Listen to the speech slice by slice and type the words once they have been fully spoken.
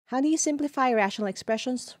How do you simplify rational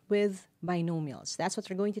expressions with binomials? That's what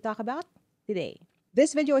we're going to talk about today.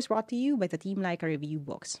 This video is brought to you by the Team Lyqa review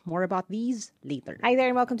books. More about these later. Hi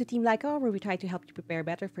there and welcome to Team Lyqa, where we try to help you prepare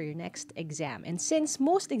better for your next exam. And since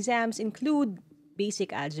most exams include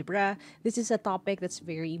basic algebra, this is a topic that's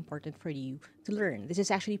very important for you to learn. This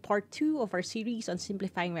is actually part 2 of our series on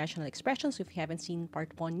simplifying rational expressions. If you haven't seen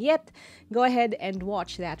part 1 yet, go ahead and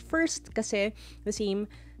watch that first kasi the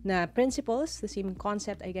same na principles, the same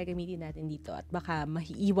concept ay gagamitin natin dito at baka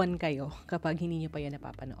mahiiwan kayo kapag hindi nyo pa yan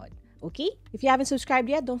napapanood. Okay? If you haven't subscribed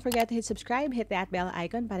yet, don't forget to hit subscribe, hit that bell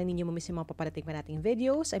icon para hindi nyo mamiss yung mga paparating pa nating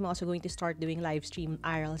videos. I'm also going to start doing live stream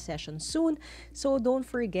IRL sessions soon, so don't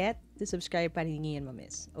forget to subscribe para hindi nyo yan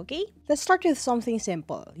mamiss. Okay? Let's start with something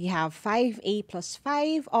simple. You have 5a plus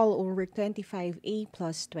 5 all over 25a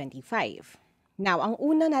plus 25. Now, ang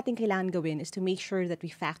una natin kailangan gawin is to make sure that we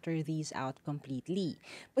factor these out completely.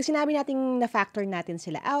 Pag sinabi natin na-factor natin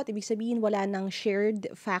sila out, ibig sabihin wala nang shared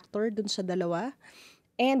factor dun sa dalawa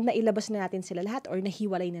and nailabas na natin sila lahat or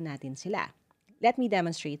nahiwalay na natin sila. Let me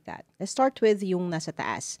demonstrate that. Let's start with yung nasa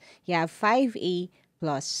taas. You have 5a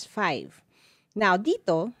plus 5. Now,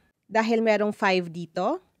 dito, dahil merong 5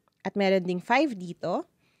 dito at meron ding 5 dito,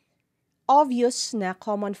 obvious na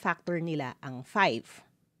common factor nila ang 5.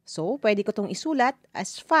 So, pwede ko itong isulat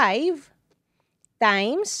as 5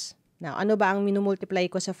 times, now, ano ba ang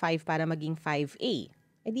minumultiply ko sa 5 para maging 5a?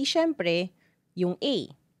 E di, syempre, yung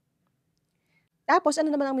a. Tapos,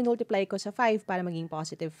 ano naman ang minultiply ko sa 5 para maging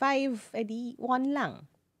positive 5? E di, 1 lang.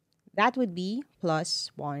 That would be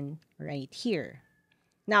plus 1 right here.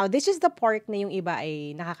 Now, this is the part na yung iba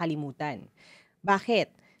ay nakakalimutan.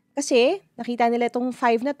 Bakit? Kasi, nakita nila itong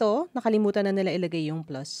 5 na to, nakalimutan na nila ilagay yung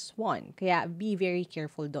plus 1. Kaya, be very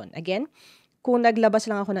careful doon. Again, kung naglabas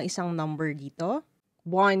lang ako ng isang number dito,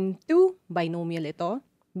 1, 2, binomial ito.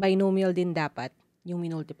 Binomial din dapat yung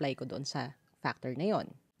minultiply ko doon sa factor na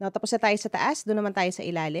yon. Now, tapos na tayo sa taas, doon naman tayo sa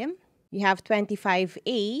ilalim. You have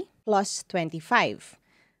 25a plus 25.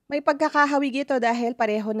 May pagkakahawig ito dahil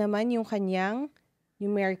pareho naman yung kanyang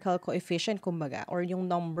numerical coefficient, kumbaga, or yung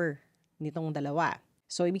number nitong dalawa.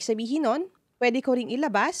 So, ibig sabihin nun, pwede ko ring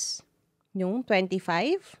ilabas yung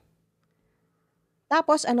 25.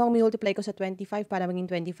 Tapos, ano ang minultiply ko sa 25 para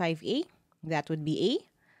maging 25a? That would be a.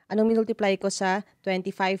 Anong minultiply ko sa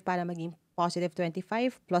 25 para maging positive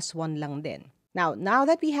 25? Plus 1 lang din. Now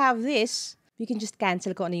that we have this, you can just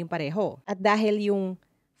cancel ko ano yung pareho. At dahil yung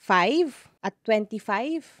 5 at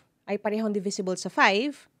 25 ay parehong divisible sa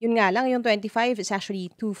 5, yun nga lang, yung 25 is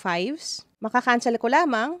actually 2 5s. Makakancel ko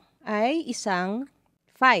lamang ay isang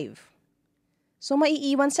 5. So,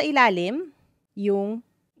 maiiwan sa ilalim yung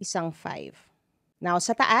isang 5. Now,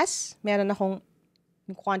 sa taas, meron akong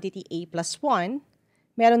quantity a plus 1.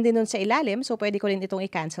 Meron din nun sa ilalim, so pwede ko rin itong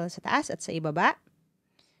i-cancel sa taas at sa ibaba,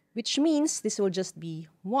 which means this will just be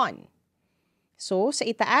 1. So, sa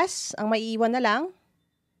itaas, ang maiiwan na lang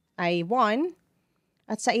ay 1.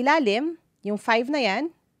 At sa ilalim, yung 5 na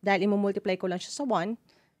yan, dahil imumultiply ko lang siya sa 1,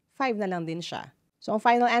 5 na lang din siya. So, ang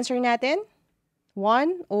final answer natin,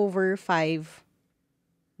 1 over 5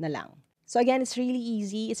 na lang. So again, it's really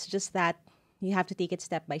easy. It's just that you have to take it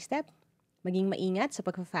step by step. Maging maingat sa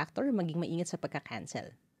pagka-factor, maging maingat sa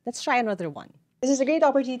pagka-cancel. Let's try another one. This is a great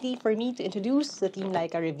opportunity for me to introduce the Team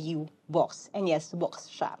Lyqa review books. And yes,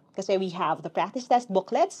 books siya. Kasi we have the practice test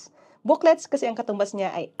booklets. Booklets kasi ang katumbas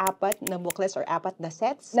niya ay 4 na booklets or 4 na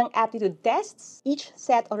sets ng aptitude tests. Each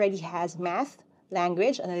set already has math,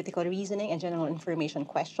 language, analytical reasoning, and general information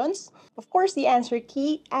questions. Of course, the answer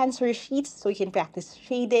key, answer sheets, so you can practice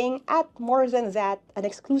shading. At more than that, an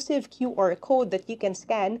exclusive QR code that you can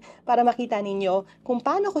scan para makita ninyo kung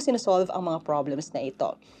paano ko sinusolve ang mga problems na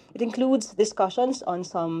ito. It includes discussions on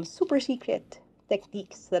some super secret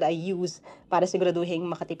techniques that I use para siguraduhin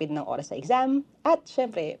makatipid ng oras sa exam. At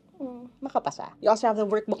syempre, makapasa. You also have the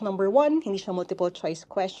workbook number 1. Hindi siya multiple choice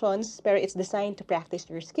questions, pero it's designed to practice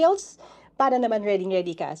your skills para naman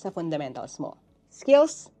ready ka sa fundamentals mo.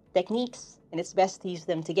 Skills, techniques, and it's best to use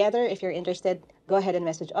them together. If you're interested, go ahead and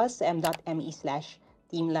message us sa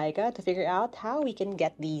m.me/teamlyqa to figure out how we can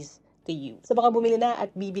get these to you. Sa mga bumili na at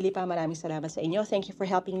bibili pa, maraming salamat sa inyo. Thank you for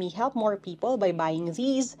helping me help more people by buying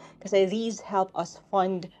these kasi these help us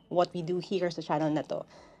fund what we do here sa channel na to.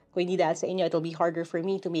 Kung hindi dahil sa inyo, it'll be harder for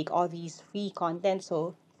me to make all these free content.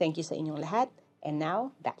 So, thank you sa inyong lahat. And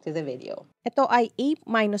now, back to the video. Ito ay a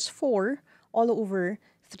minus 4 all over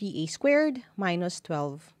 3a squared minus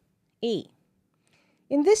 12a.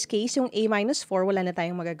 In this case, yung a minus 4, wala na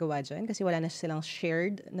tayong magagawa dyan kasi wala na silang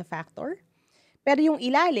shared na factor. Pero yung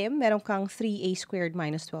ilalim, meron kang 3a squared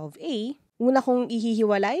minus 12a. Una kong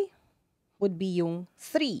ihihiwalay would be yung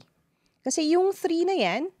 3. Kasi yung 3 na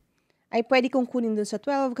yan, ay pwede kong kunin dun sa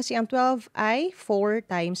 12 kasi ang 12 ay 4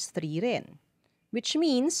 times 3 rin. Which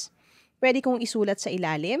means, pwede kong isulat sa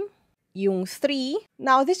ilalim yung 3.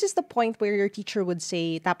 Now, this is the point where your teacher would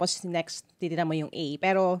say, tapos next, titira mo yung A.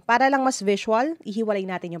 Pero para lang mas visual, ihiwalay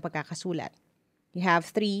natin yung pagkakasulat. You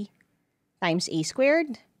have 3 times A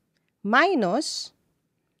squared minus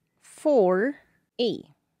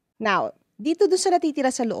 4A. Now, dito dun sa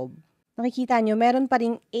natitira sa loob, nakikita nyo, meron pa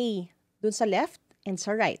ring A dun sa left and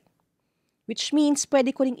sa right. Which means,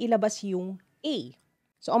 pwede ko ring ilabas yung A.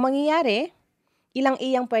 So, ang mangyayari, ilang A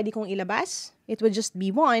ang pwede kong ilabas? It would just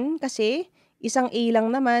be 1 kasi isang A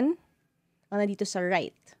lang naman ang nandito sa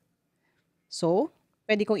right. So,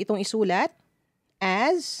 pwede kong itong isulat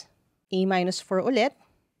as A minus 4 ulit.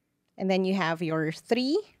 And then you have your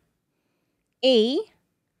 3A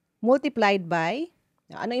multiplied by,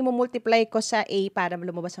 ano i-multiply ko sa A para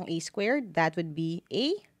lumabas ang A squared? That would be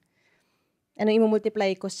A. Ano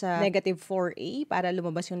i-multiply ko sa negative 4A para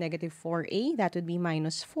lumabas yung negative 4A? That would be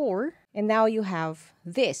minus 4. And now you have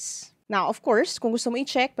this. Now, of course, kung gusto mo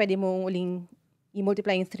i-check, pwede mo uling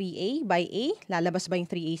i-multiply yung 3A by A. Lalabas ba yung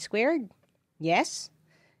 3A squared? Yes.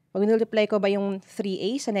 Pag multiply ko ba yung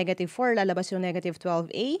 3A sa negative 4, lalabas yung negative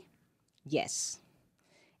 12A? Yes.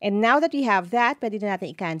 And now that we have that, pwede na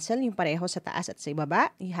natin i-cancel yung pareho sa taas at sa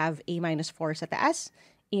ibaba. You have A minus 4 sa taas,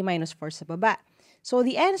 A minus 4 sa baba. So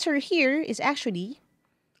the answer here is actually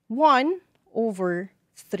 1 over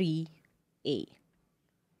 3A.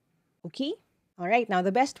 Okay? Alright, now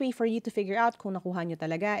the best way for you to figure out kung nakuha nyo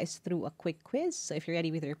talaga is through a quick quiz. So if you're ready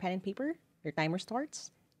with your pen and paper, your timer starts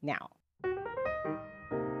now.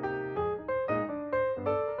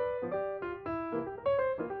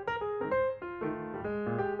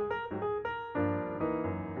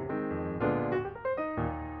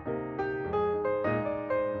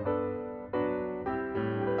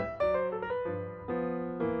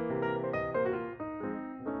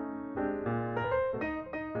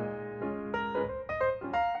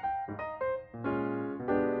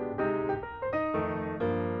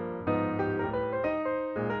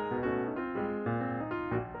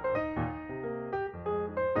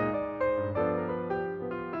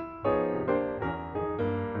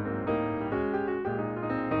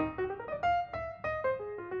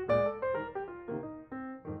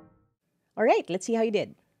 Alright, let's see how you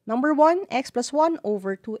did. Number 1, x plus 1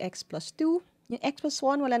 over 2x plus 2. Yung x plus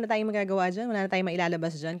 1, wala na tayong magagawa dyan. Wala na tayong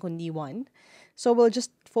mailalabas dyan, kundi 1. So, we'll just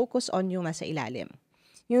focus on yung nasa ilalim.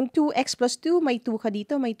 Yung 2x plus 2, may 2 ka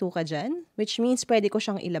dito, may 2 ka dyan. Which means, pwede ko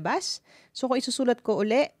siyang ilabas. So, kung isusulat ko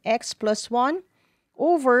uli, x plus 1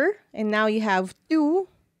 over, and now you have 2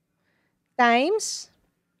 times,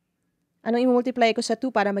 ano i-multiply ko sa 2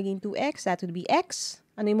 para maging 2x? That would be x.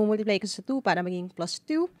 Ano i-multiply ko sa 2 para maging plus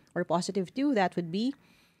 2 or positive 2? That would be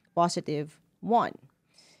positive 1.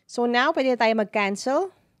 So now, pwede na tayo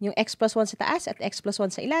mag-cancel yung x plus 1 sa taas at x plus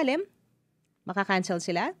 1 sa ilalim. Maka-cancel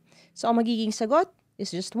sila. So, ang magiging sagot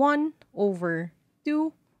is just 1 over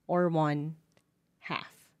 2 or 1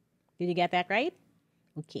 half. Did you get that right?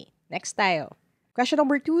 Okay. Next tayo. Question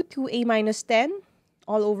number 2, 2a minus 10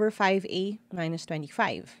 all over 5a minus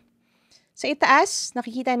 25. Sa itaas,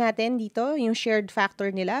 nakikita natin dito yung shared factor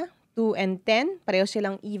nila, 2 and 10. Pareho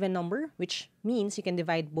silang even number, which means you can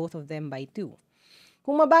divide both of them by 2.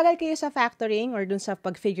 Kung mabagal kayo sa factoring or dun sa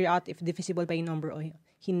pag-figure out if divisible by number o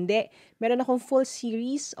hindi, meron akong full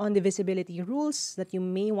series on divisibility rules that you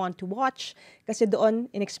may want to watch kasi doon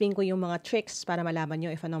in-explain ko yung mga tricks para malaman nyo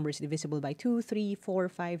if a number is divisible by 2, 3, 4,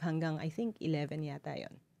 5 hanggang I think 11 yata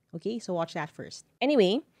yon. Okay, so watch that first.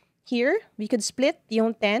 Anyway, here we could split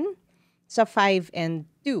yung 10 sa 5 and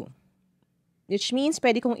 2. Which means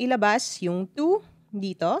pwede kong ilabas yung 2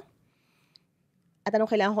 dito. At anong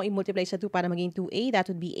kailangan kong i-multiply sa 2 para maging 2a? That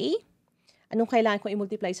would be a. Anong kailangan kong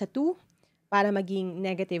i-multiply sa 2 para maging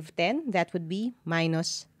negative 10? That would be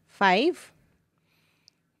minus 5.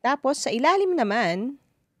 Tapos, sa ilalim naman,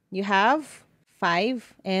 you have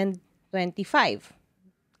 5 and 25.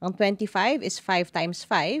 Ang 25 is 5 times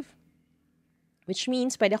 5, which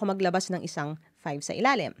means pwede ako maglabas ng isang 5 sa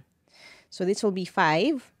ilalim. So, this will be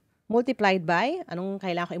 5 multiplied by, anong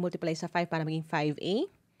kailangan ko i-multiply sa 5 para maging 5a?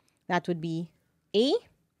 That would be a.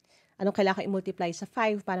 Anong kailangan ko i-multiply sa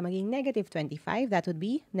 5 para maging negative 25? That would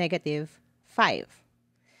be negative 5.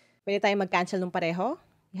 Pwede tayong mag-cancel ng pareho.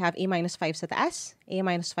 You have a minus 5 sa taas, a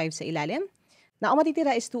minus 5 sa ilalim. Now, ang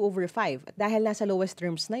matitira is 2 over 5. At dahil nasa lowest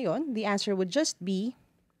terms na yon, the answer would just be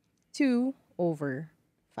 2 over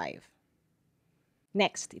 5.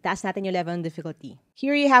 Next, itaas natin yung level of difficulty.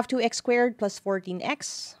 Here you have 2x squared plus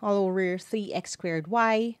 14x all over 3x squared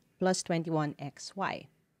y plus 21xy.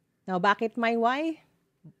 Now, bakit my y?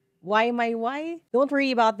 Why my y? Don't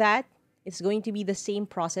worry about that. It's going to be the same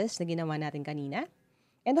process na ginawa natin kanina.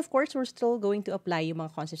 And of course, we're still going to apply yung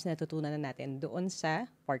mga concepts na natutunan na natin doon sa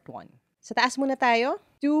part 1. Sa taas muna tayo.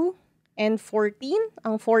 2 and 14.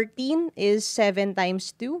 Ang 14 is 7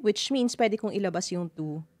 times 2, which means pwede kong ilabas yung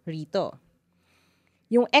 2 rito.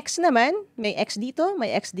 Yung x naman, may x dito,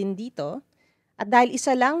 may x din dito. At dahil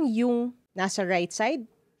isa lang yung nasa right side,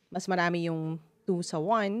 mas marami yung 2 sa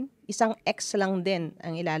 1, isang x lang din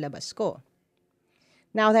ang ilalabas ko.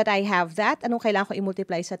 Now that I have that, anong kailangan ko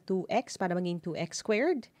i-multiply sa 2x para maging 2x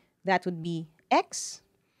squared? That would be x.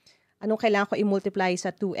 Anong kailangan ko i-multiply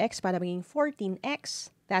sa 2x para maging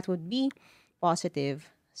 14x? That would be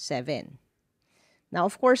positive 7. Now,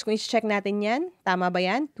 of course, kung i-check natin yan, tama ba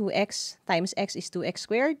yan? 2x times x is 2x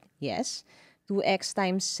squared? Yes. 2x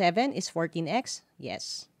times 7 is 14x?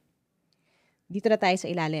 Yes. Dito na tayo sa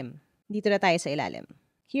ilalim.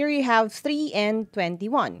 Here you have 3 and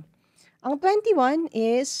 21. Ang 21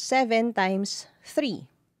 is 7 times 3.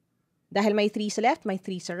 Dahil may 3 sa left, may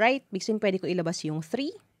 3 sa right, bigsin pwede ko ilabas yung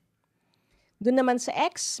 3. Doon naman sa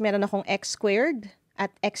x, meron akong x squared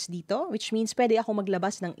at x dito, which means pwede ako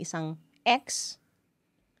maglabas ng isang x.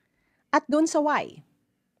 At doon sa y,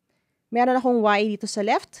 meron akong y dito sa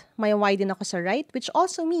left, may y din ako sa right, which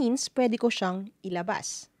also means pwede ko siyang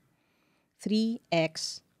ilabas.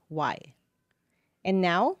 3xy. And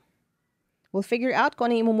now, we'll figure out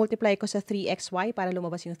kung ano yung multiply ko sa 3xy para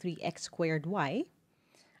lumabas yung 3x squared y.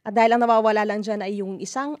 At dahil ang nawawala lang dyan ay yung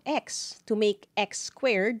isang x. To make x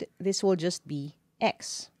squared, this will just be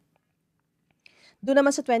x. Doon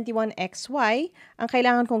naman sa 21xy, ang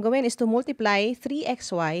kailangan kong gawin is to multiply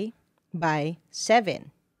 3xy by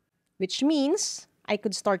 7. Which means, I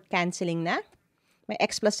could start canceling na. May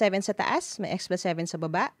x plus 7 sa taas, may x plus 7 sa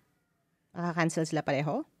baba. Makakancel sila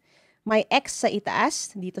pareho. May x sa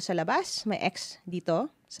itaas, dito sa labas. May x dito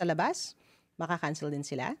sa labas. Makakancel din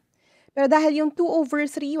sila. Pero dahil yung 2 over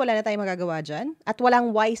 3, wala na tayong magagawa dyan. At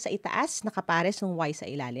walang y sa itaas, nakapares ng y sa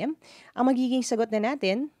ilalim. Ang magiging sagot na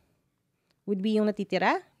natin would be yung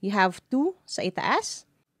natitira. You have 2 sa itaas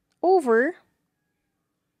over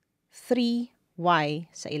 3y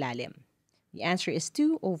sa ilalim. The answer is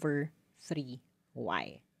 2 over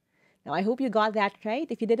 3y. Now, I hope you got that right.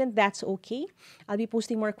 If you didn't, that's okay. I'll be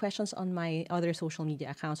posting more questions on my other social media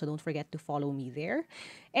accounts, so don't forget to follow me there.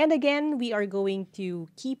 And again, we are going to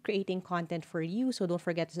keep creating content for you, so don't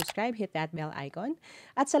forget to subscribe, hit that bell icon.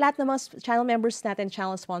 At sa lahat ng mga channel members natin,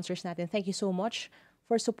 channel sponsors natin, thank you so much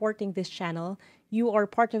for supporting this channel. You are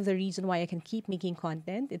part of the reason why I can keep making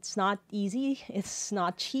content. It's not easy. It's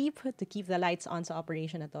not cheap to keep the lights on sa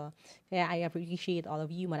operation na to. Kaya I appreciate all of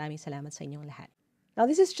you. Maraming salamat sa inyong lahat. Now,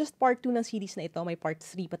 this is just part 2 ng series na ito. May part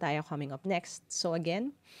 3 pa tayo coming up next. So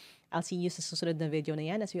again, I'll see you sa susunod na video na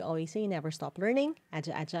yan. As we always say, never stop learning.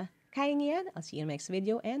 Aja, kaya niyan. I'll see you in the next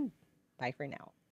video and bye for now.